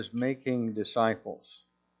is making disciples.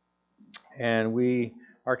 And we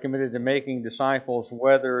are committed to making disciples,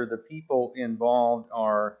 whether the people involved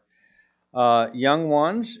are young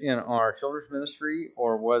ones in our children's ministry,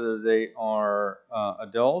 or whether they are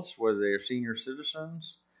adults, whether they are senior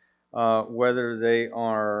citizens, whether they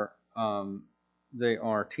are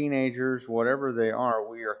teenagers, whatever they are,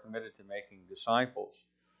 we are committed to making disciples.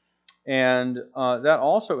 And that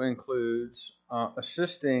also includes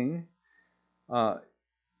assisting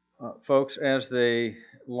folks as they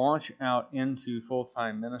launch out into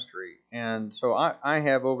full-time ministry. And so I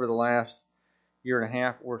have, over the last year and a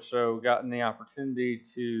half or so, gotten the opportunity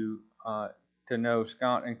to know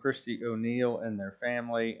Scott and Christy O'Neill and their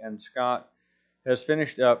family. And Scott has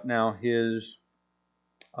finished up now his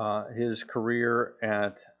career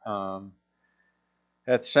at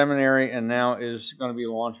seminary, and now is going to be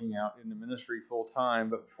launching out into ministry full time.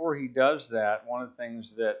 But before he does that, one of the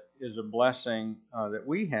things that is a blessing that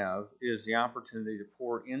we have is the opportunity to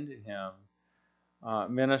pour into him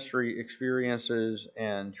ministry experiences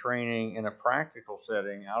and training in a practical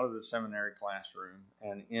setting out of the seminary classroom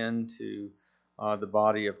and into the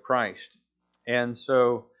body of Christ. And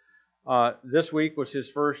so this week was his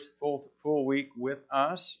first full week with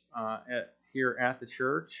us here at the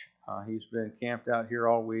church. He's been camped out here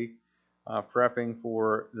all week, prepping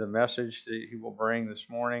for the message that he will bring this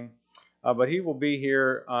morning. But he will be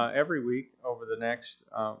here every week over the next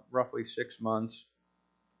roughly 6 months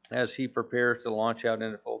as he prepares to launch out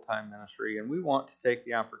into full-time ministry. And we want to take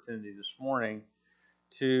the opportunity this morning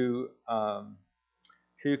to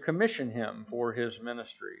commission him for his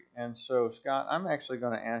ministry. And so, Scott, I'm actually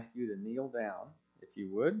going to ask you to kneel down, if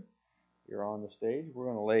you would. You're on the stage. We're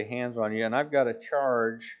going to lay hands on you. And I've got a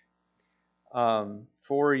charge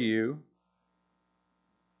for you.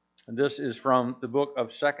 And this is from the book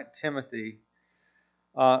of 2 Timothy,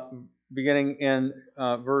 beginning in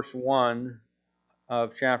verse 1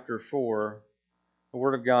 of chapter 4. The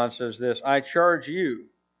Word of God says this: I charge you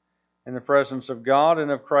in the presence of God and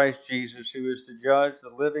of Christ Jesus, who is to judge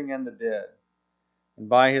the living and the dead, and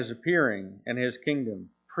by his appearing and his kingdom,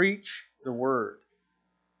 preach the word.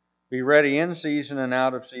 Be ready in season and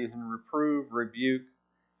out of season, reprove, rebuke,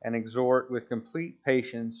 and exhort with complete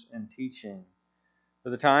patience and teaching. For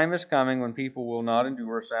the time is coming when people will not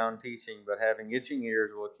endure sound teaching, but having itching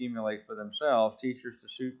ears will accumulate for themselves teachers to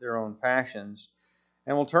suit their own passions,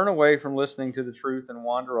 and will turn away from listening to the truth and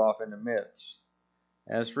wander off into myths.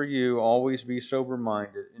 As for you, always be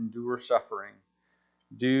sober-minded, endure suffering,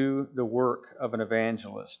 do the work of an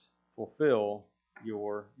evangelist, fulfill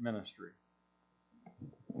your ministry.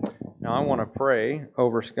 Now I want to pray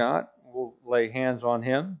over Scott. We'll lay hands on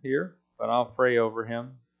him here, but I'll pray over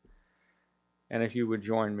him. And if you would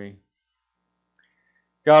join me.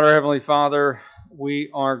 God, our Heavenly Father, we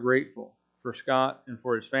are grateful for Scott and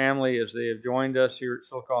for his family as they have joined us here at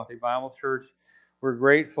Chillicothe Bible Church. We're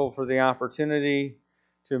grateful for the opportunity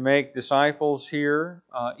to make disciples here,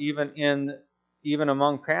 even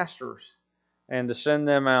among pastors, and to send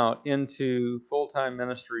them out into full-time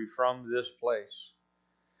ministry from this place.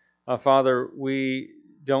 Father, we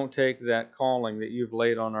don't take that calling that you've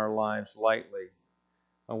laid on our lives lightly.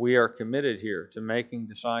 We are committed here to making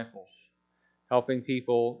disciples, helping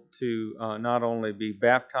people to not only be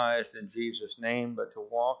baptized in Jesus' name, but to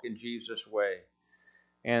walk in Jesus' way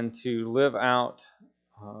and to live out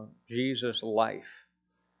Jesus' life,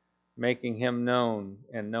 making him known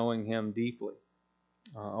and knowing him deeply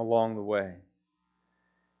along the way.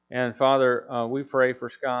 And Father, we pray for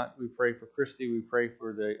Scott, we pray for Christy, we pray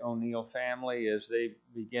for the O'Neill family as they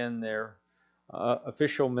begin their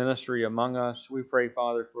official ministry among us. We pray,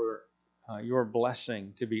 Father, for your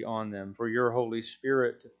blessing to be on them, for your Holy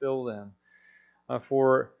Spirit to fill them,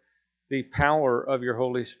 for the power of your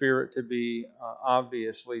Holy Spirit to be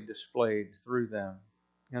obviously displayed through them.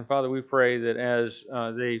 And Father, we pray that as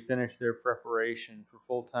they finish their preparation for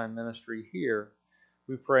full-time ministry here,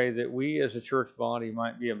 we pray that we as a church body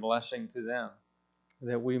might be a blessing to them,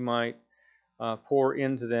 that we might pour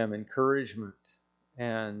into them encouragement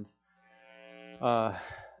and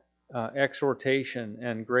exhortation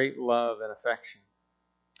and great love and affection,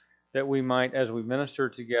 that we might, as we minister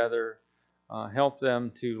together, help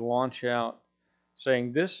them to launch out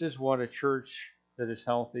saying, this is what a church that is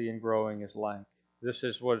healthy and growing is like. This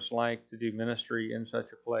is what it's like to do ministry in such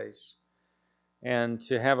a place, and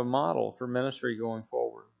to have a model for ministry going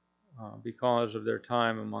forward because of their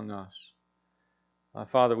time among us.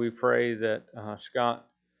 Father, we pray that Scott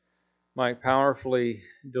might powerfully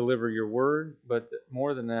deliver your word, but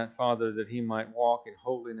more than that, Father, that he might walk in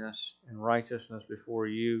holiness and righteousness before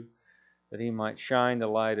you, that he might shine the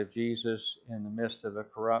light of Jesus in the midst of a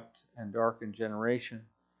corrupt and darkened generation,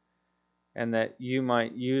 and that you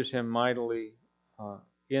might use him mightily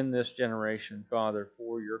in this generation, Father,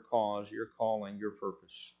 for your cause, your calling, your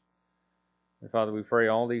purpose. And Father, we pray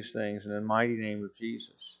all these things in the mighty name of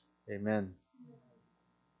Jesus. Amen.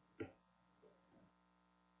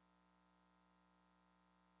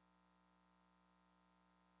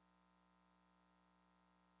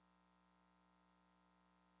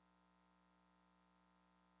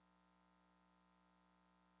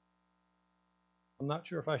 I'm not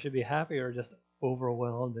sure if I should be happy or just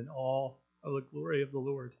overwhelmed in awe of the glory of the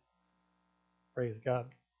Lord. Praise God.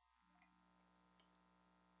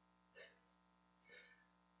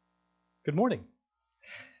 Good morning.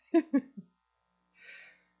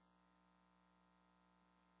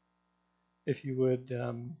 If you would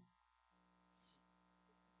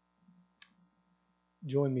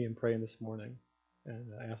join me in praying this morning and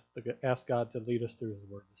ask God to lead us through His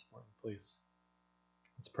Word this morning, please.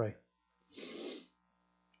 Let's pray.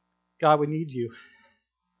 God, we need you.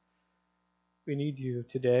 We need you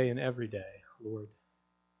today and every day, Lord.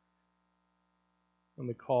 And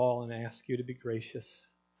we call and ask you to be gracious,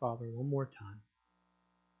 Father, one more time.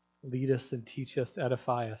 Lead us and teach us,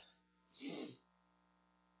 edify us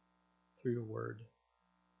through your word.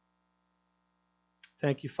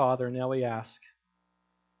 Thank you, Father. Now we ask,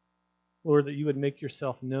 Lord, that you would make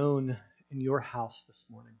yourself known in your house this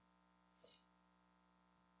morning.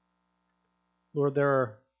 Lord, there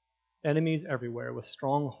are enemies everywhere with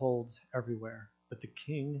strongholds everywhere, but the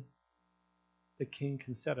King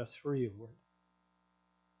can set us free, Lord.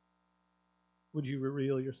 Would you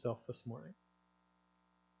reveal yourself this morning?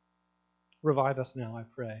 Revive us now, I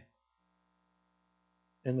pray.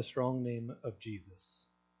 In the strong name of Jesus.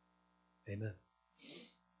 Amen.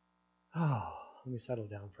 Let me settle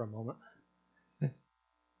down for a moment.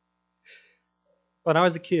 When I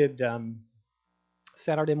was a kid,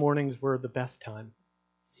 Saturday mornings were the best time.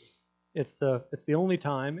 It's the only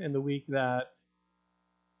time in the week that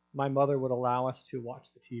my mother would allow us to watch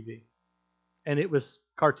the TV. And it was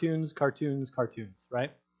cartoons,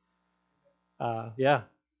 right? Yeah.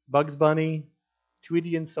 Bugs Bunny,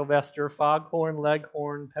 Tweety and Sylvester, Foghorn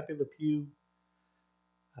Leghorn, Pepe Le Pew,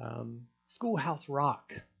 Schoolhouse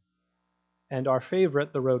Rock, and our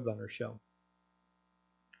favorite, The Roadrunner Show.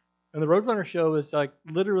 And The Roadrunner Show is like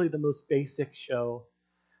literally the most basic show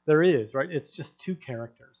there is, right? It's just two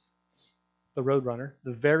characters. The Roadrunner,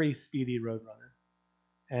 the very speedy Roadrunner,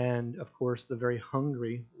 and of course the very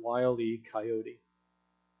hungry Wile E. Coyote.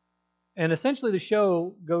 And essentially the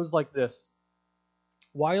show goes like this.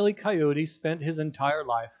 Wile E. Coyote spent his entire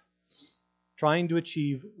life trying to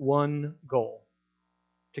achieve one goal,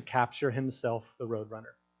 to capture himself the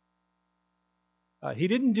Roadrunner. He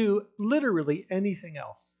didn't do literally anything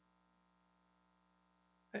else.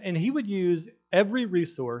 And he would use every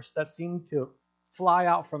resource that seemed to fly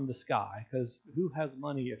out from the sky, because who has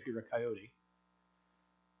money if you're a coyote,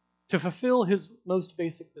 to fulfill his most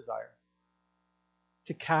basic desire,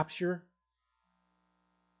 to capture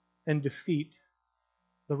and defeat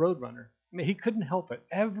the Roadrunner. I mean, he couldn't help it.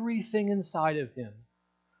 Everything inside of him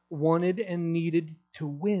wanted and needed to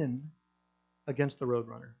win against the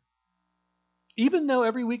Roadrunner. Even though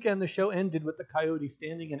every weekend the show ended with the coyote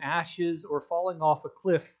standing in ashes or falling off a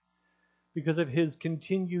cliff because of his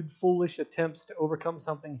continued foolish attempts to overcome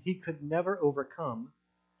something he could never overcome,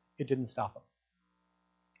 it didn't stop him.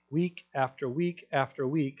 Week after week after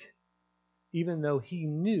week, even though he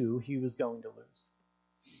knew he was going to lose.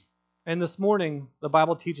 And this morning, the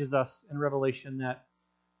Bible teaches us in Revelation that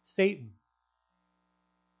Satan,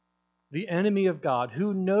 the enemy of God,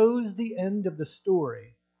 who knows the end of the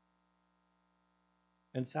story,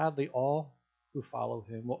 and sadly all who follow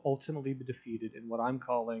him, will ultimately be defeated in what I'm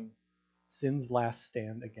calling sin's last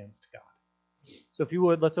stand against God. So if you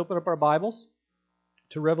would, let's open up our Bibles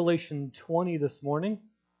to Revelation 20 this morning.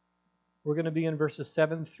 We're going to be in verses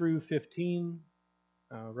 7 through 15.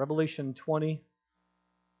 Revelation 20,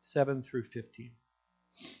 7 through 15.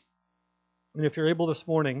 And if you're able this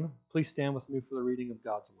morning, please stand with me for the reading of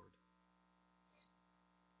God's Word.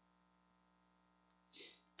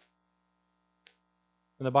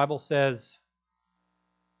 And the Bible says,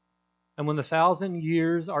 "And when the 1,000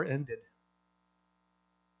 years are ended,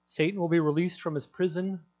 Satan will be released from his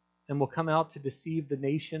prison and will come out to deceive the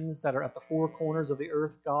nations that are at the four corners of the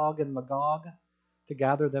earth, Gog and Magog, to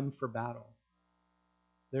gather them for battle.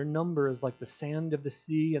 Their number is like the sand of the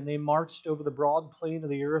sea, and they marched over the broad plain of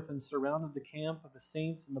the earth and surrounded the camp of the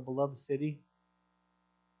saints in the beloved city.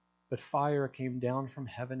 But fire came down from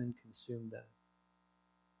heaven and consumed them.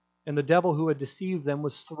 And the devil who had deceived them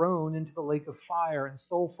was thrown into the lake of fire and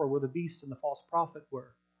sulfur where the beast and the false prophet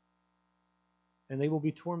were. And they will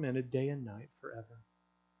be tormented day and night forever.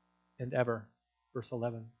 and ever. Verse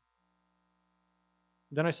 11.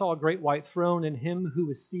 Then I saw a great white throne and him who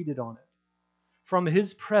was seated on it. From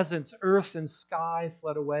his presence, earth and sky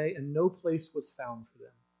fled away, and no place was found for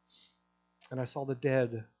them. And I saw the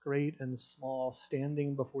dead, great and small,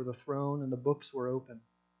 standing before the throne, and the books were open.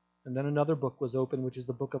 And then another book was opened, which is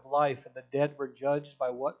the book of life, and the dead were judged by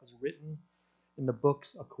what was written in the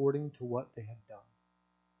books according to what they had done.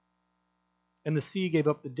 And the sea gave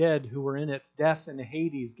up the dead who were in it. Death and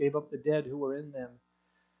Hades gave up the dead who were in them,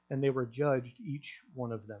 and they were judged, each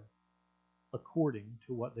one of them, according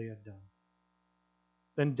to what they had done.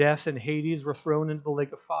 Then death and Hades were thrown into the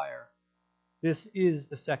lake of fire. This is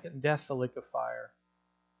the second death, the lake of fire.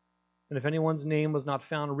 And if anyone's name was not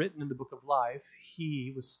found written in the book of life,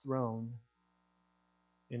 he was thrown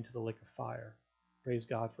into the lake of fire. Praise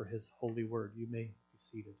God for his holy word. You may be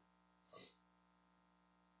seated.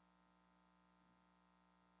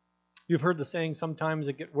 You've heard the saying, sometimes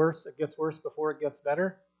it gets worse before it gets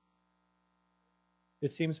better.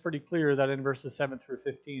 It seems pretty clear that in verses 7 through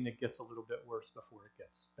 15, it gets a little bit worse before it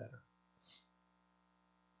gets better.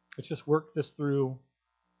 Let's just work this through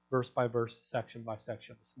verse by verse, section by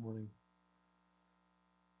section this morning.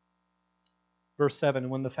 Verse 7,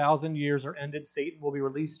 when the 1,000 years are ended, Satan will be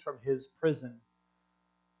released from his prison.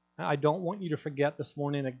 Now, I don't want you to forget this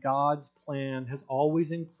morning that God's plan has always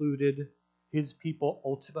included his people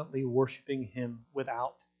ultimately worshiping him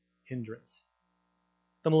without hindrance.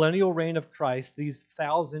 The millennial reign of Christ, these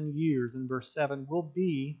 1,000 years in verse 7, will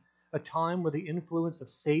be a time where the influence of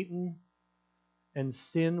Satan and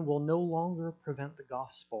sin will no longer prevent the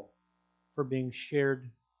gospel from being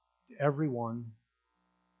shared to everyone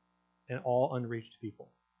and all unreached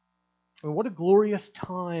people. I mean, what a glorious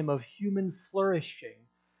time of human flourishing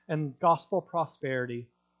and gospel prosperity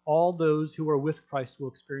all those who are with Christ will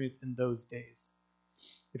experience in those days.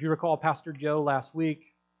 If you recall, Pastor Joe last week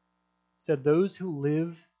said those who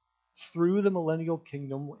live through the millennial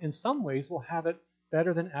kingdom in some ways will have it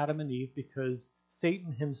better than Adam and Eve because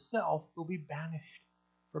Satan himself will be banished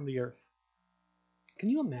from the earth. Can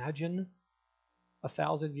you imagine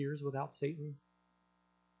 1,000 years without Satan?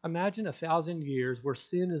 Imagine 1,000 years where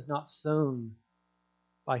sin is not sown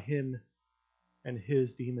by him and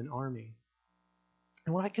his demon army.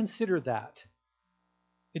 And when I consider that,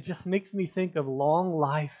 it just makes me think of long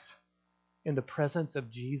life in the presence of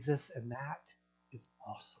Jesus, and that is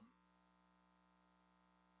awesome.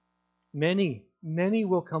 Many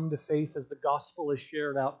will come to faith as the gospel is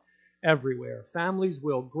shared out everywhere. Families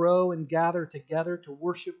will grow and gather together to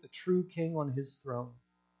worship the true King on his throne.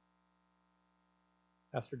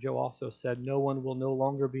 Pastor Joe also said, no one will no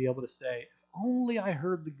longer be able to say, if only I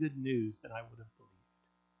heard the good news, then I would have believed.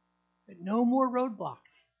 And no more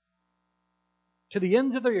roadblocks. To the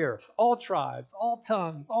ends of the earth, all tribes, all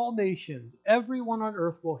tongues, all nations, everyone on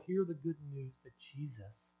earth will hear the good news that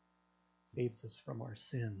Jesus saves us from our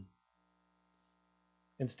sin.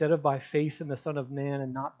 Instead of by faith in the Son of Man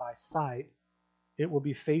and not by sight, it will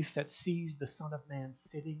be faith that sees the Son of Man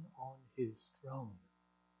sitting on his throne.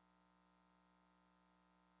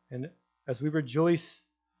 And as we rejoice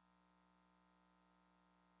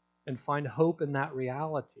and find hope in that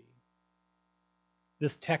reality,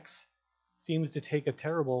 this text seems to take a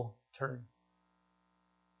terrible turn.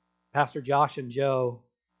 Pastor Josh and Joe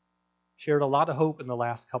shared a lot of hope in the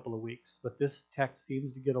last couple of weeks, but this text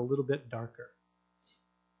seems to get a little bit darker.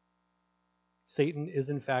 Satan is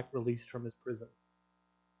in fact released from his prison.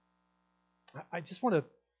 I just want to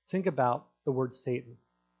think about the word Satan.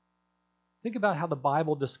 Think about how the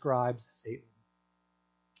Bible describes Satan.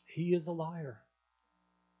 He is a liar,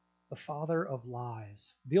 the father of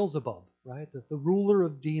lies. Beelzebub, right? The ruler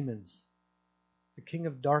of demons, the king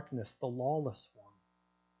of darkness, the lawless one,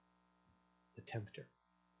 the tempter.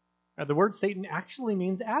 Now, the word Satan actually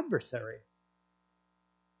means adversary.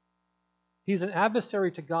 He's an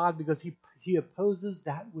adversary to God because he opposes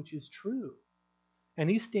that which is true. And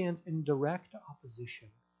he stands in direct opposition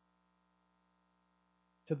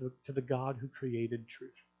to the God who created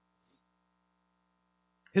truth.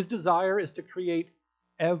 His desire is to create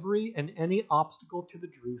every and any obstacle to the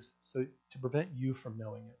truth so to prevent you from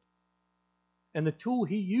knowing it. And the tool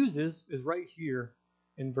he uses is right here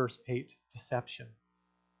in verse 8, deception.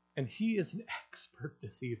 And he is an expert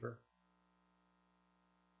deceiver.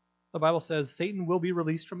 The Bible says Satan will be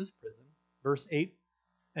released from his prison, verse 8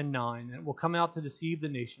 and 9, and will come out to deceive the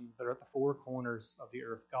nations that are at the four corners of the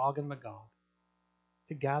earth, Gog and Magog,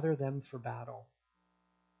 to gather them for battle.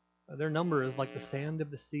 Their number is like the sand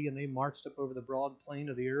of the sea, and they marched up over the broad plain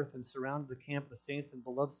of the earth and surrounded the camp of the saints and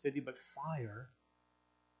beloved city, but fire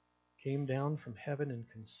came down from heaven and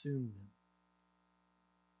consumed them.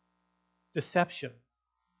 Deception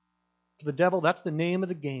For the devil, that's the name of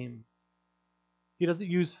the game. He doesn't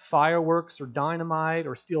use fireworks or dynamite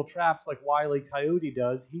or steel traps like Wile E. Coyote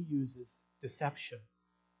does. He uses deception.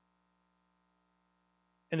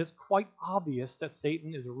 And it's quite obvious that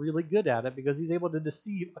Satan is really good at it because he's able to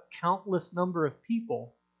deceive a countless number of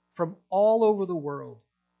people from all over the world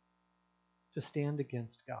to stand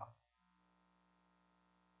against God.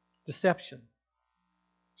 Deception.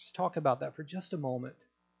 Just talk about that for just a moment.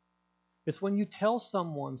 It's when you tell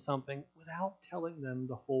someone something without telling them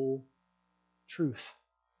the whole truth.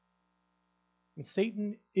 And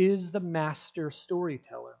Satan is the master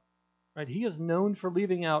storyteller. Right? He is known for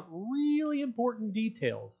leaving out really important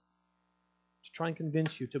details to try and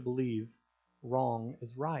convince you to believe wrong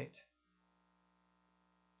is right.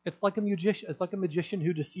 It's like a magician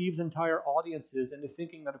who deceives entire audiences into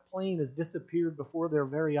thinking that a plane has disappeared before their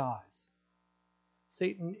very eyes.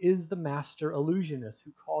 Satan is the master illusionist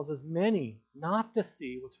who causes many not to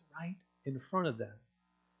see what's right in front of them.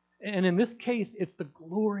 And in this case, it's the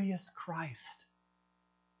glorious Christ,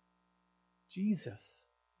 Jesus.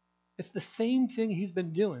 It's the same thing he's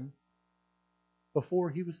been doing before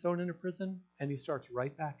he was thrown into prison, and he starts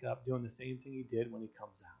right back up doing the same thing he did when he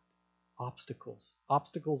comes out. Obstacles.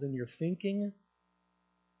 Obstacles in your thinking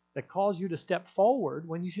that cause you to step forward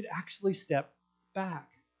when you should actually step back.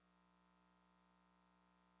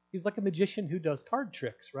 He's like a magician who does card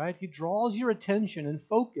tricks, right? He draws your attention and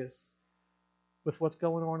focus with what's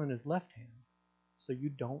going on in his left hand so you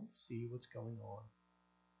don't see what's going on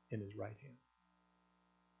in his right hand.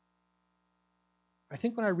 I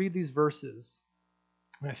think when I read these verses,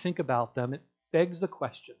 when I think about them, it begs the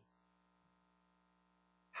question,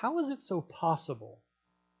 how is it so possible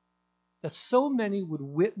that so many would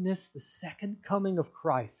witness the second coming of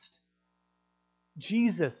Christ,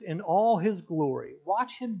 Jesus in all his glory,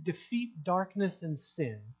 watch him defeat darkness and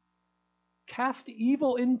sin, cast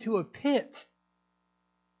evil into a pit,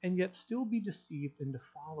 and yet still be deceived into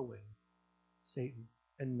following Satan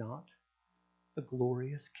and not the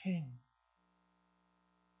glorious King?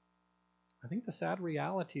 I think the sad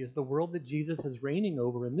reality is the world that Jesus is reigning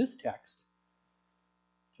over in this text,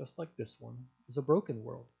 just like this one, is a broken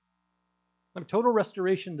world. Total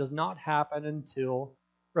restoration does not happen until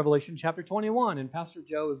Revelation chapter 21, and Pastor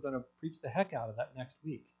Joe is going to preach the heck out of that next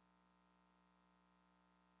week.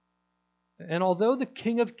 And although the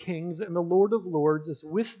King of Kings and the Lord of Lords is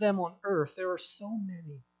with them on earth, there are so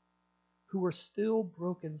many who are still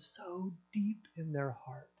broken so deep in their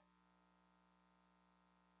heart.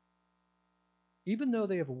 Even though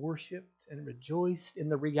they have worshiped and rejoiced in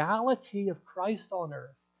the reality of Christ on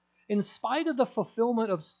earth, in spite of the fulfillment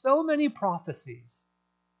of so many prophecies,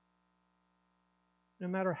 no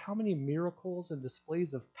matter how many miracles and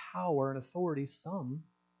displays of power and authority, some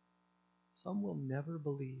will never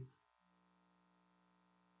believe.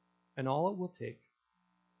 And all it will take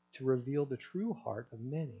to reveal the true heart of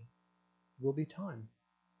many will be time.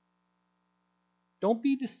 Don't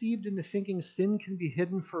be deceived into thinking sin can be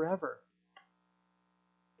hidden forever.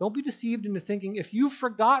 Don't be deceived into thinking if you've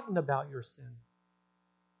forgotten about your sin,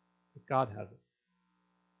 that God hasn't.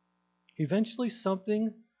 Eventually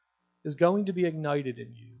something is going to be ignited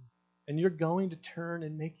in you, and you're going to turn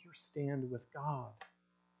and make your stand with God.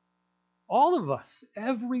 All of us,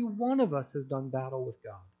 every one of us has done battle with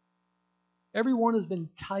God. Everyone has been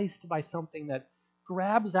enticed by something that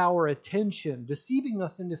grabs our attention, deceiving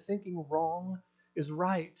us into thinking wrong is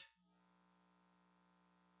right.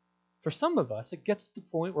 For some of us, it gets to the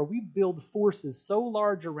point where we build forces so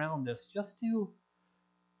large around us just to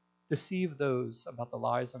deceive those about the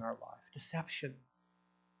lies in our life. Deception.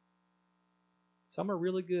 Some are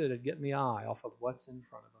really good at getting the eye off of what's in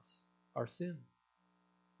front of us, our sin,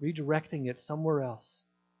 redirecting it somewhere else.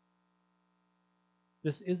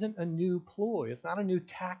 This isn't a new ploy. It's not a new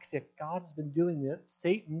tactic. God has been doing it.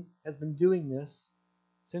 Satan has been doing this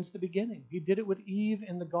since the beginning. He did it with Eve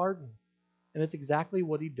in the garden. And it's exactly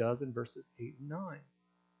what he does in verses 8 and 9.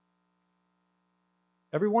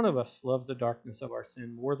 Every one of us loves the darkness of our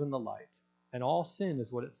sin more than the light. And all sin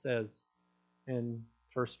is what it says in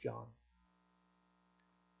 1 John.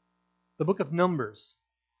 The book of Numbers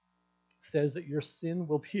says that your sin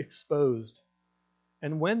will be exposed.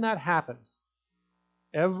 And when that happens,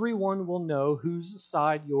 everyone will know whose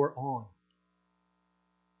side you're on.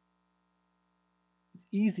 It's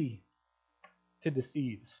easy to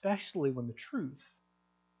deceive, especially when the truth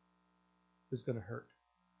is going to hurt.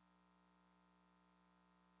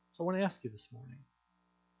 So I want to ask you this morning.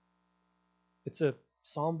 It's a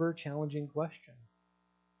somber, challenging question.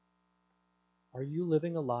 Are you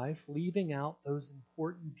living a life leaving out those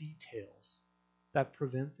important details that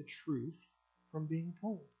prevent the truth from being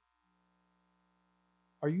told?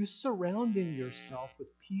 Are you surrounding yourself with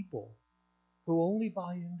people who only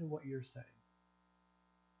buy into what you're saying?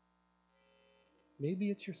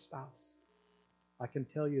 Maybe it's your spouse. I can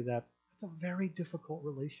tell you that it's a very difficult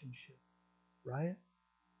relationship, right?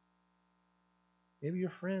 Maybe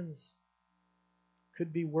your friends.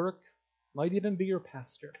 Could be work, might even be your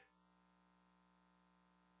pastor.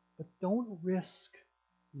 But don't risk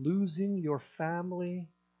losing your family,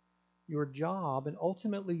 your job, and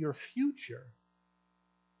ultimately your future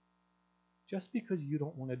just because you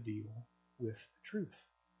don't want to deal with the truth.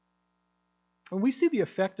 And we see the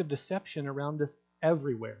effect of deception around us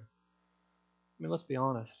everywhere. I mean, let's be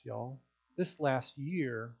honest, y'all. This last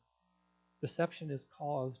year, deception has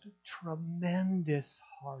caused tremendous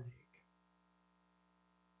heartache.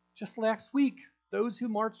 Just last week, those who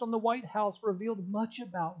marched on the White House revealed much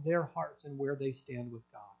about their hearts and where they stand with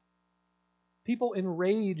God. People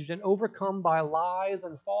enraged and overcome by lies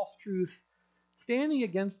and false truth, standing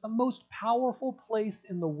against the most powerful place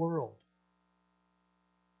in the world.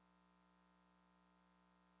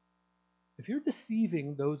 If you're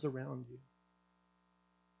deceiving those around you,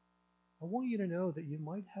 I want you to know that you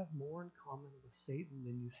might have more in common with Satan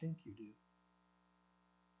than you think you do.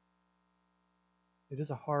 It is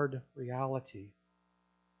a hard reality.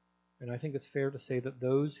 And I think it's fair to say that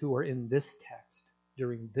those who are in this text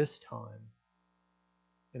during this time,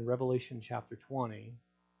 in Revelation chapter 20,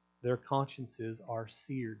 their consciences are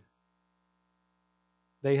seared.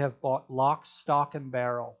 They have bought lock, stock, and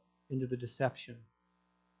barrel into the deception,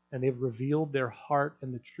 and they've revealed their heart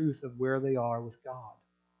and the truth of where they are with God.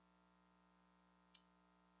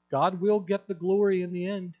 God will get the glory in the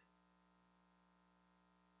end.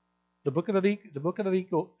 The book of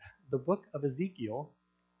Ezekiel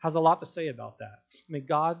has a lot to say about that. I mean,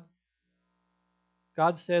 God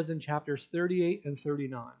says in chapters 38 and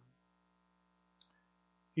 39,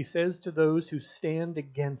 He says to those who stand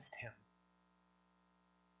against Him,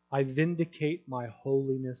 I vindicate my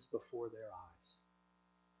holiness before their eyes.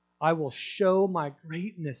 I will show my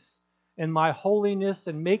greatness and my holiness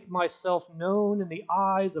and make myself known in the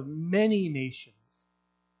eyes of many nations.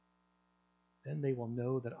 Then they will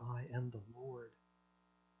know that I am the Lord,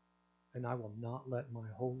 and I will not let my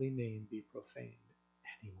holy name be profaned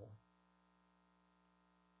anymore.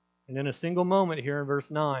 And in a single moment here in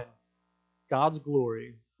verse 9, God's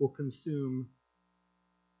glory will consume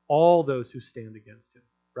all those who stand against Him,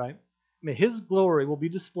 right? I mean, His glory will be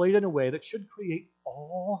displayed in a way that should create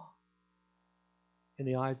awe in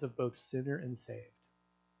the eyes of both sinner and saved.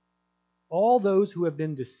 All those who have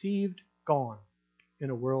been deceived, gone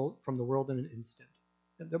from the world in an instant.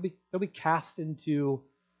 And they'll be cast into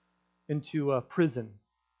a prison.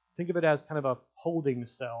 Think of it as kind of a holding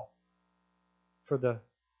cell for the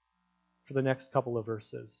next couple of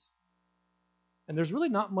verses. And there's really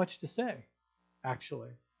not much to say, actually.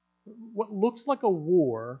 What looks like a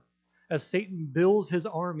war as Satan builds his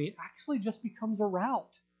army actually just becomes a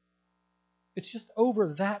rout. It's just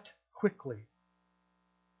over that quickly,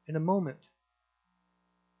 in a moment.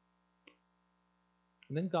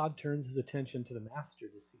 And then God turns His attention to the master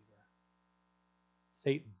deceiver,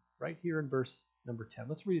 Satan, right here in verse number 10.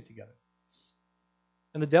 Let's read it together.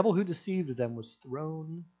 And the devil who deceived them was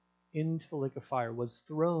thrown into the lake of fire,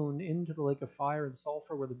 and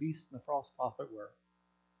sulfur where the beast and the false prophet were.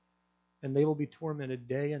 And they will be tormented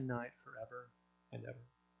day and night forever and ever.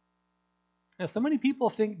 Now, so many people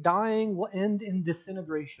think dying will end in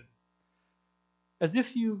disintegration, as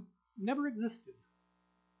if you never existed.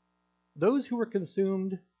 Those who were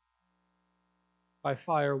consumed by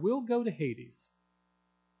fire will go to Hades.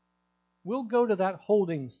 Will go to that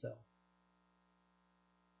holding cell.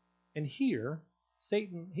 And here,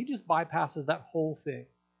 Satan, he just bypasses that whole thing,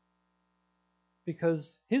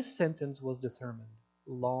 because his sentence was determined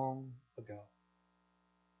long ago.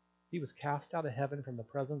 He was cast out of heaven from the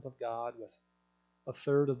presence of God with a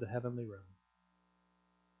third of the heavenly realm.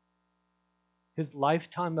 His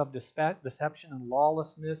lifetime of deception and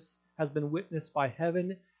lawlessness has been witnessed by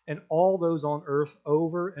heaven and all those on earth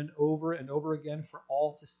over and over and over again for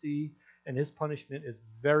all to see, and his punishment is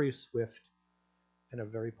very swift and a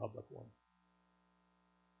very public one.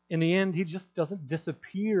 In the end, he just doesn't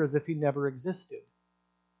disappear as if he never existed,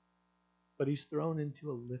 but he's thrown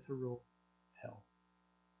into a literal hell,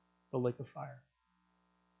 the lake of fire.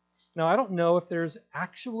 Now, I don't know if there's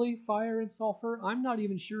actually fire and sulfur. I'm not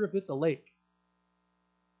even sure if it's a lake.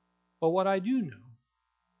 But what I do know,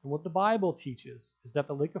 and what the Bible teaches, is that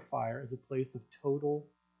the lake of fire is a place of total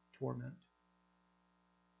torment,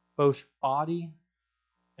 both body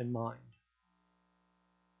and mind.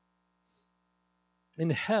 In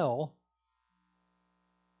hell,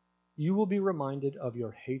 you will be reminded of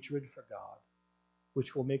your hatred for God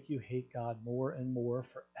which will make you hate God more and more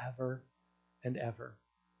forever and ever.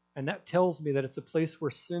 And that tells me that it's a place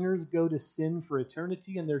where sinners go to sin for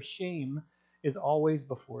eternity, and their shame is always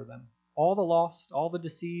before them. All the lost, all the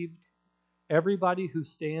deceived, everybody who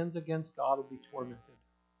stands against God will be tormented.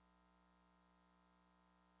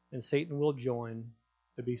 And Satan will join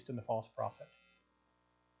the beast and the false prophet.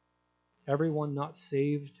 Everyone not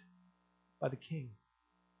saved by the King.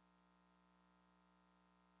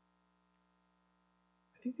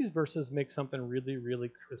 I think these verses make something really,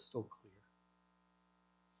 really crystal clear.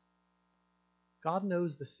 God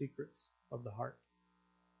knows the secrets of the heart.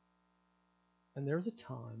 And there's a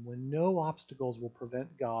time when no obstacles will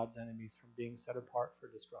prevent God's enemies from being set apart for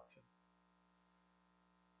destruction.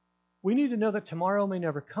 We need to know that tomorrow may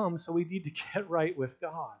never come, so we need to get right with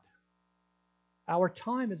God. Our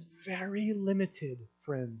time is very limited,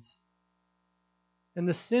 friends. And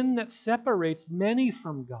the sin that separates many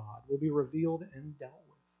from God will be revealed and dealt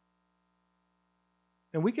with.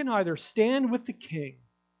 And we can either stand with the King,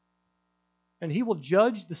 and He will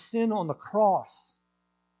judge the sin on the cross.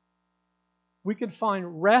 We can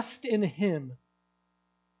find rest in Him,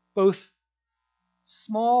 both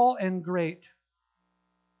small and great.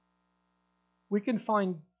 We can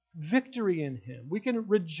find victory in Him. We can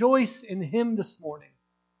rejoice in Him this morning.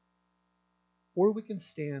 Or we can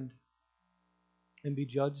stand and be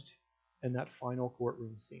judged in that final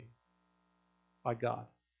courtroom scene by God.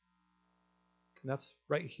 And that's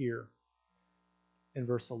right here in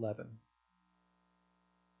verse 11.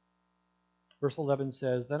 Verse 11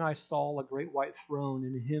 says, "Then I saw a great white throne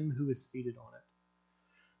and Him who is seated on it.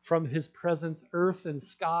 From His presence earth and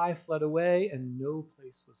sky fled away, and no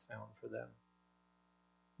place was found for them."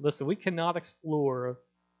 Listen, we cannot explore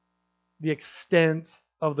the extent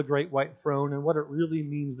of the great white throne and what it really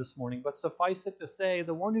means this morning, but suffice it to say,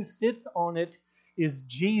 the one who sits on it is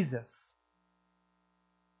Jesus.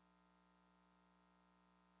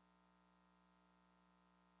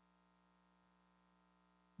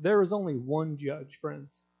 There is only one judge,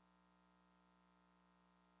 friends.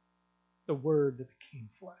 The Word that became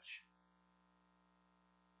flesh.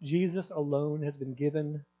 Jesus alone has been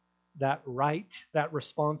given that right, that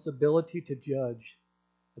responsibility to judge,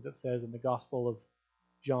 as it says in the Gospel of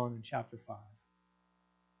John in chapter 5.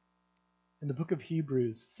 And the book of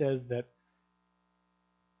Hebrews says that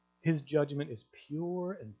His judgment is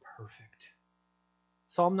pure and perfect.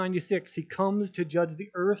 Psalm 96, He comes to judge the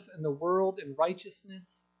earth and the world in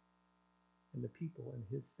righteousness and the people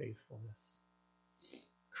in His faithfulness.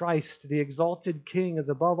 Christ, the exalted King, is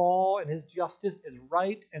above all, and His justice is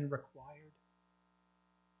right and required.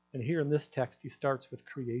 And here in this text, He starts with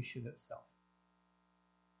creation itself.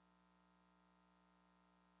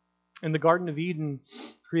 In the Garden of Eden,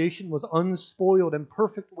 creation was unspoiled and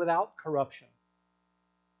perfect without corruption.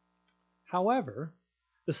 However,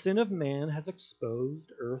 the sin of man has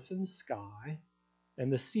exposed earth and sky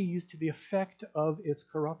and the seas to the effect of its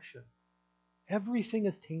corruption. Everything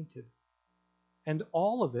is tainted, and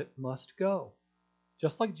all of it must go.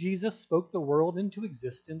 Just like Jesus spoke the world into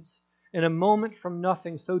existence in a moment from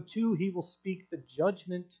nothing, so too He will speak the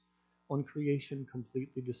judgment on creation,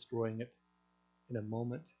 completely destroying it in a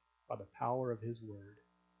moment by the power of His word.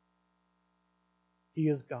 He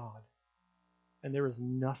is God, and there is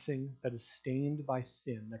nothing that is stained by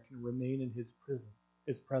sin that can remain in His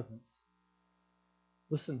presence.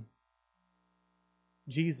 Listen,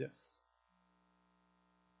 Jesus,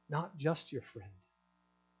 not just your friend,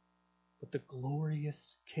 but the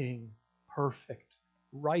glorious King, perfect,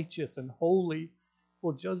 righteous, and holy,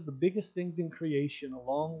 will judge the biggest things in creation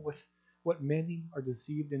along with what many are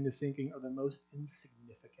deceived into thinking are the most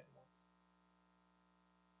insignificant ones.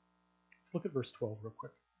 Let's look at verse 12 real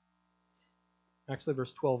quick. Actually,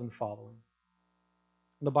 verse 12 and following.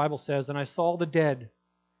 The Bible says, "And I saw the dead,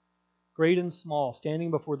 great and small,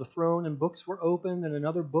 standing before the throne, and books were opened, and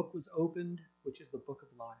another book was opened, which is the book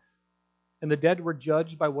of life. And the dead were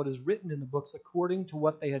judged by what is written in the books according to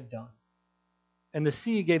what they had done. And the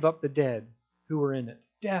sea gave up the dead who were in it.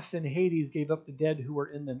 Death and Hades gave up the dead who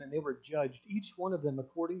were in them, and they were judged, each one of them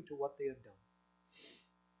according to what they had done.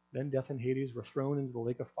 Then death and Hades were thrown into the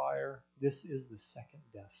lake of fire. This is the second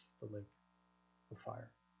death, the lake of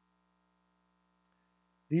fire."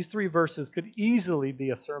 These three verses could easily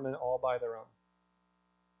be a sermon all by their own.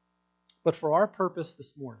 But for our purpose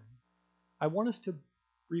this morning, I want us to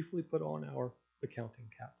briefly put on our accounting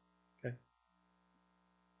cap. Okay?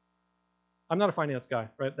 I'm not a finance guy,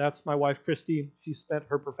 right? That's my wife, Christy. She spent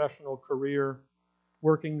her professional career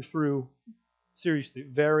working through, seriously,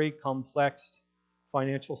 very complex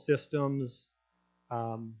financial systems,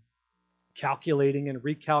 calculating and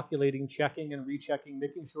recalculating, checking and rechecking,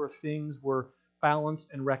 making sure things were balanced,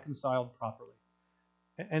 and reconciled properly.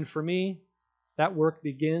 And for me, that work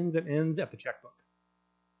begins and ends at the checkbook.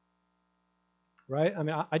 Right? I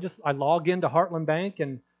mean, I log into Heartland Bank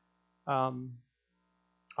and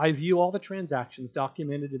I view all the transactions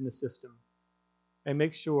documented in the system and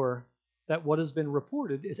make sure that what has been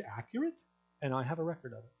reported is accurate and I have a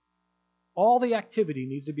record of it. All the activity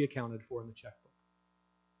needs to be accounted for in the checkbook.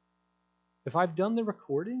 If I've done the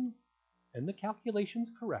recording and the calculations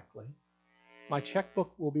correctly, my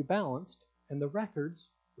checkbook will be balanced and the records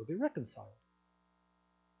will be reconciled.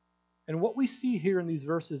 And what we see here in these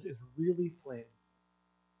verses is really plain.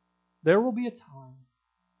 There will be a time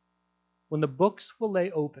when the books will lay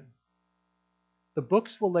open. The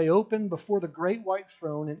books will lay open before the great white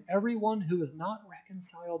throne, and everyone who is not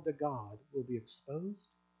reconciled to God will be exposed,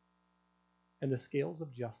 and the scales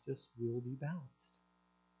of justice will be balanced.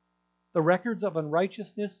 The records of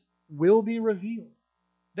unrighteousness will be revealed.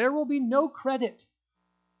 There will be no credit,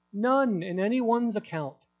 none in anyone's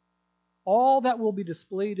account. All that will be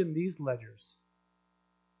displayed in these ledgers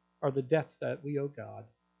are the debts that we owe God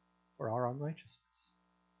for our unrighteousness.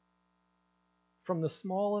 From the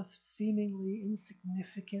smallest, seemingly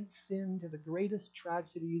insignificant sin to the greatest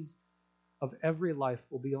tragedies of every life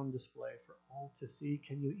will be on display for all to see.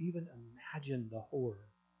 Can you even imagine the horror?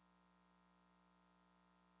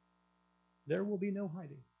 There will be no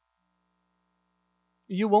hiding.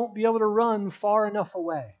 You won't be able to run far enough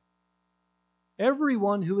away.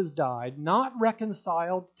 Everyone who has died, not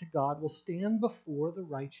reconciled to God, will stand before the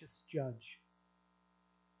righteous judge.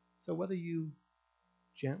 So whether you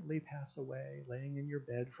gently pass away, laying in your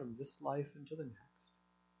bed from this life into the next,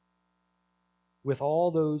 with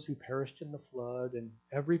all those who perished in the flood and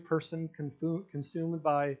every person consumed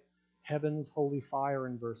by heaven's holy fire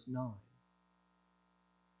in verse 9,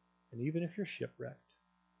 and even if you're shipwrecked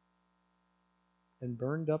and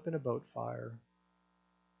burned up in a boat fire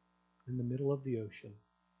in the middle of the ocean,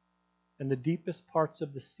 and the deepest parts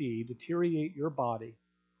of the sea deteriorate your body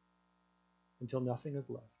until nothing is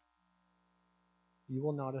left, you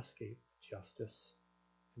will not escape justice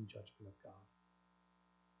and judgment of God.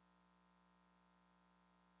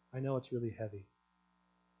 I know it's really heavy.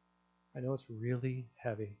 I know it's really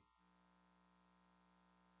heavy.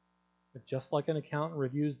 But just like an accountant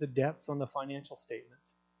reviews the debts on the financial statement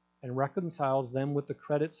and reconciles them with the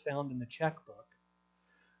credits found in the checkbook,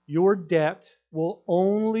 your debt will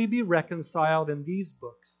only be reconciled in these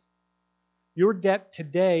books. Your debt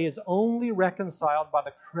today is only reconciled by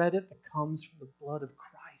the credit that comes from the blood of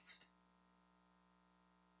Christ.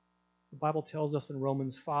 The Bible tells us in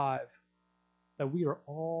Romans 5 that we are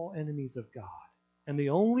all enemies of God. And the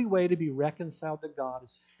only way to be reconciled to God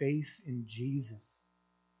is faith in Jesus.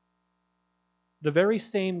 The very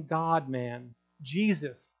same God-man,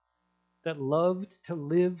 Jesus, that loved to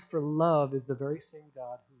live for love is the very same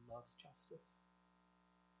God who loves justice.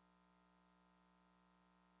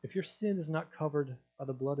 If your sin is not covered by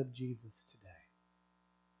the blood of Jesus today,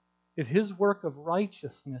 if his work of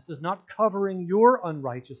righteousness is not covering your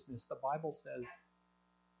unrighteousness, the Bible says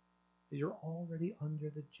that you're already under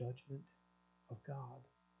the judgment of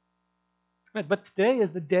God. But today is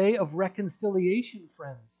the day of reconciliation,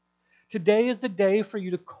 friends. Today is the day for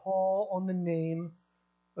you to call on the name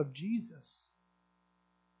of Jesus.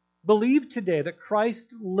 Believe today that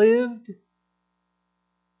Christ lived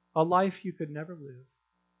a life you could never live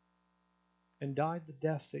and died the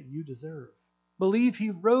death that you deserve. Believe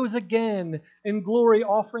he rose again in glory,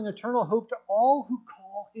 offering eternal hope to all who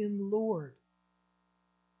call him Lord.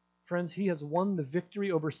 Friends, he has won the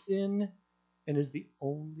victory over sin and is the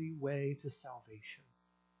only way to salvation.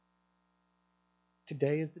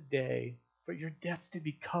 Today is the day for your debts to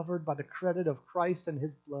be covered by the credit of Christ and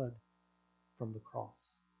his blood from the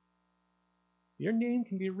cross. Your name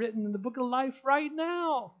can be written in the book of life right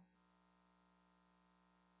now.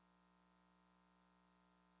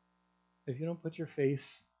 If you don't put your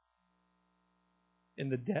faith in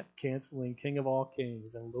the debt-canceling King of all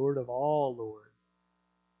kings and Lord of all lords,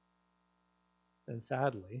 then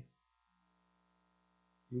sadly,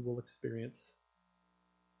 you will experience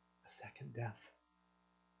a second death.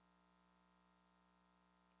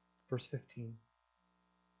 Verse 15,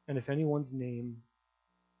 and if anyone's name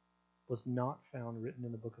was not found written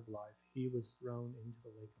in the book of life, he was thrown into the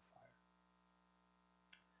lake of fire.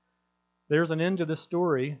 There's an end to this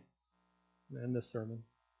story and this sermon.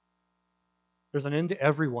 There's an end to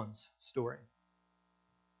everyone's story.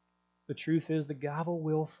 The truth is the gavel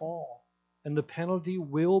will fall and the penalty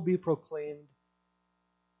will be proclaimed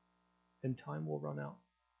and time will run out.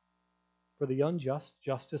 For the unjust,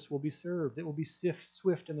 justice will be served. It will be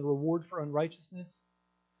swift, and the reward for unrighteousness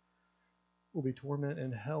will be torment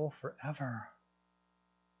in hell forever.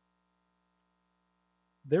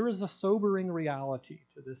 there is a sobering reality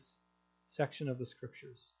to this section of the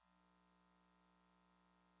Scriptures.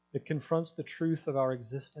 It confronts the truth of our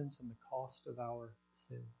existence and the cost of our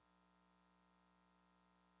sin.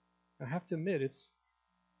 I have to admit, it's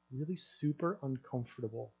really super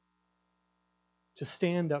uncomfortable to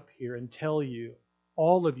stand up here and tell you,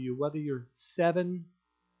 all of you, whether you're 7,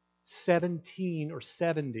 17, or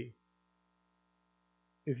 70,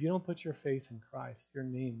 if you don't put your faith in Christ, your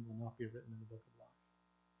name will not be written in the book of life.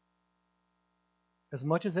 As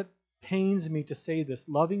much as it pains me to say this,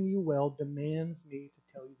 loving you well demands me to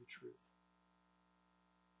tell you the truth.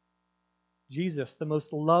 Jesus, the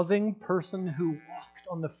most loving person who walked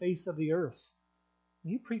on the face of the earth,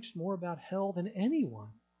 he preached more about hell than anyone.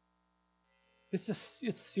 It's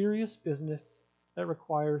serious business that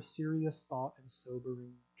requires serious thought and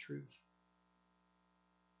sobering truth.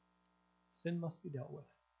 Sin must be dealt with.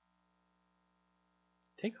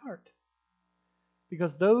 Take heart,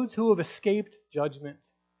 because those who have escaped judgment,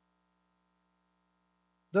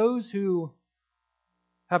 those who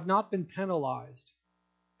have not been penalized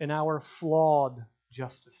in our flawed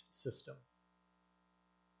justice system,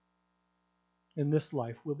 in this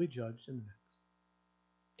life will be judged in the next.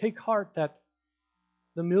 Take heart that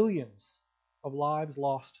the millions of lives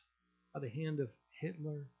lost by the hand of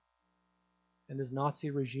Hitler and his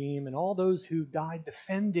Nazi regime and all those who died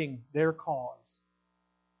defending their cause,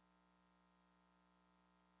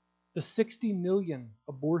 the 60 million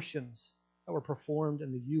abortions that were performed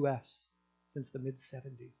in the U.S. since the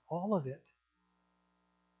mid-70s, all of it,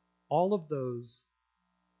 all of those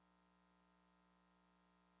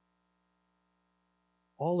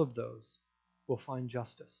will find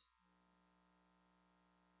justice.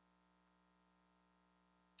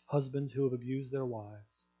 Husbands who have abused their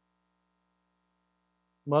wives,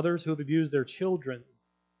 mothers who have abused their children,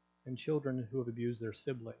 and children who have abused their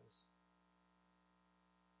siblings.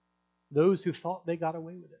 Those who thought they got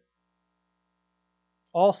away with it.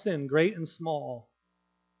 All sin, great and small,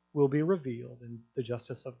 will be revealed, and the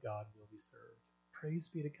justice of God will be served. Praise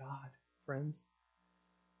be to God, friends,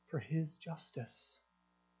 for His justice.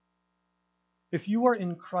 If you are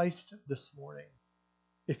in Christ this morning,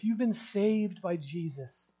 if you've been saved by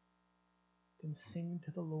Jesus, then sing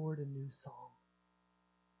to the Lord a new song.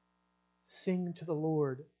 Sing to the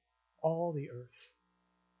Lord, all the earth.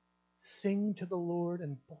 Sing to the Lord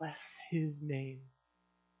and bless His name.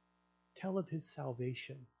 Tell of His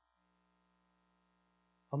salvation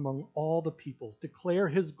among all the peoples. Declare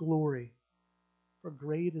His glory, for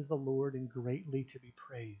great is the Lord and greatly to be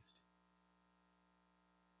praised.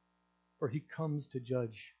 For He comes to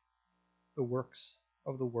judge the works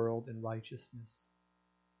of the world in righteousness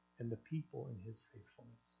and the people in His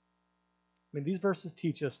faithfulness. I mean, these verses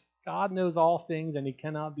teach us God knows all things and He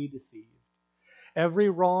cannot be deceived. Every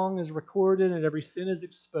wrong is recorded and every sin is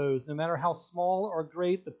exposed. No matter how small or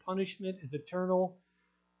great, the punishment is eternal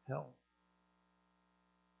hell.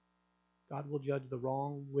 God will judge the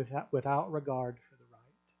wrong without regard for the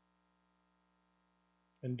right.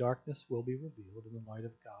 And darkness will be revealed in the light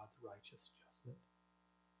of God's righteous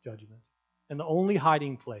judgment. And the only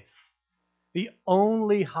hiding place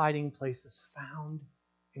is found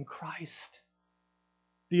in Christ.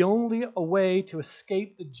 The only way to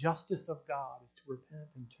escape the justice of God is to repent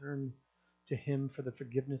and turn to Him for the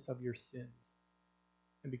forgiveness of your sins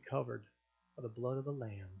and be covered by the blood of the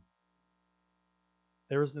Lamb.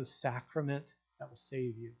 There is no sacrament that will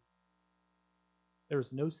save you. There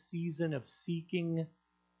is no season of seeking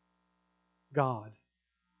God.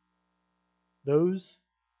 Those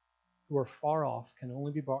who are far off can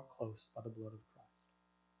only be brought close by the blood of Christ.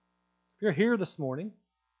 If you're here this morning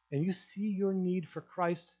and you see your need for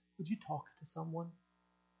Christ, would you talk to someone?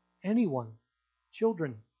 Anyone.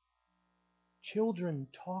 Children. Children,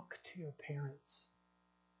 talk to your parents.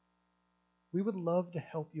 We would love to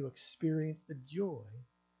help you experience the joy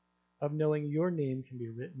of knowing your name can be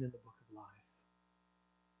written in the book of life.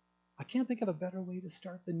 I can't think of a better way to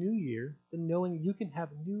start the new year than knowing you can have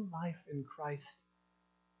new life in Christ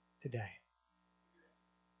today.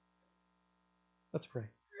 Let's pray.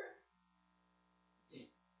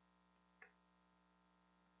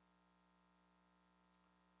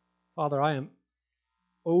 Father, I am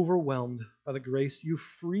overwhelmed by the grace you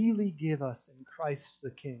freely give us in Christ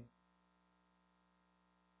the King.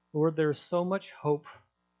 Lord, there is so much hope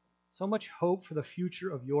for the future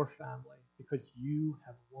of your family because you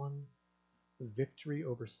have won the victory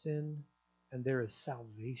over sin and there is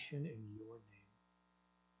salvation in your name.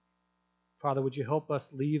 Father, would you help us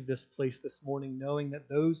leave this place this morning knowing that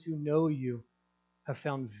those who know you have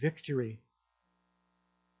found victory.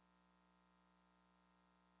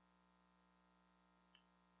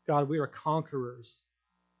 God, we are conquerors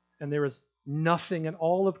And there is nothing in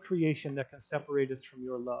all of creation that can separate us from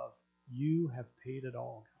your love. You have paid it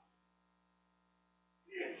all, God.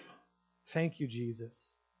 Thank you,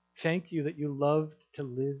 Jesus. Thank you that you loved to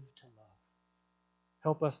live to love.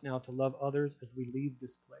 Help us now to love others as we leave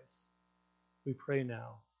this place. We pray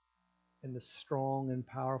now in the strong and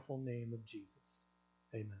powerful name of Jesus.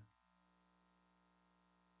 Amen.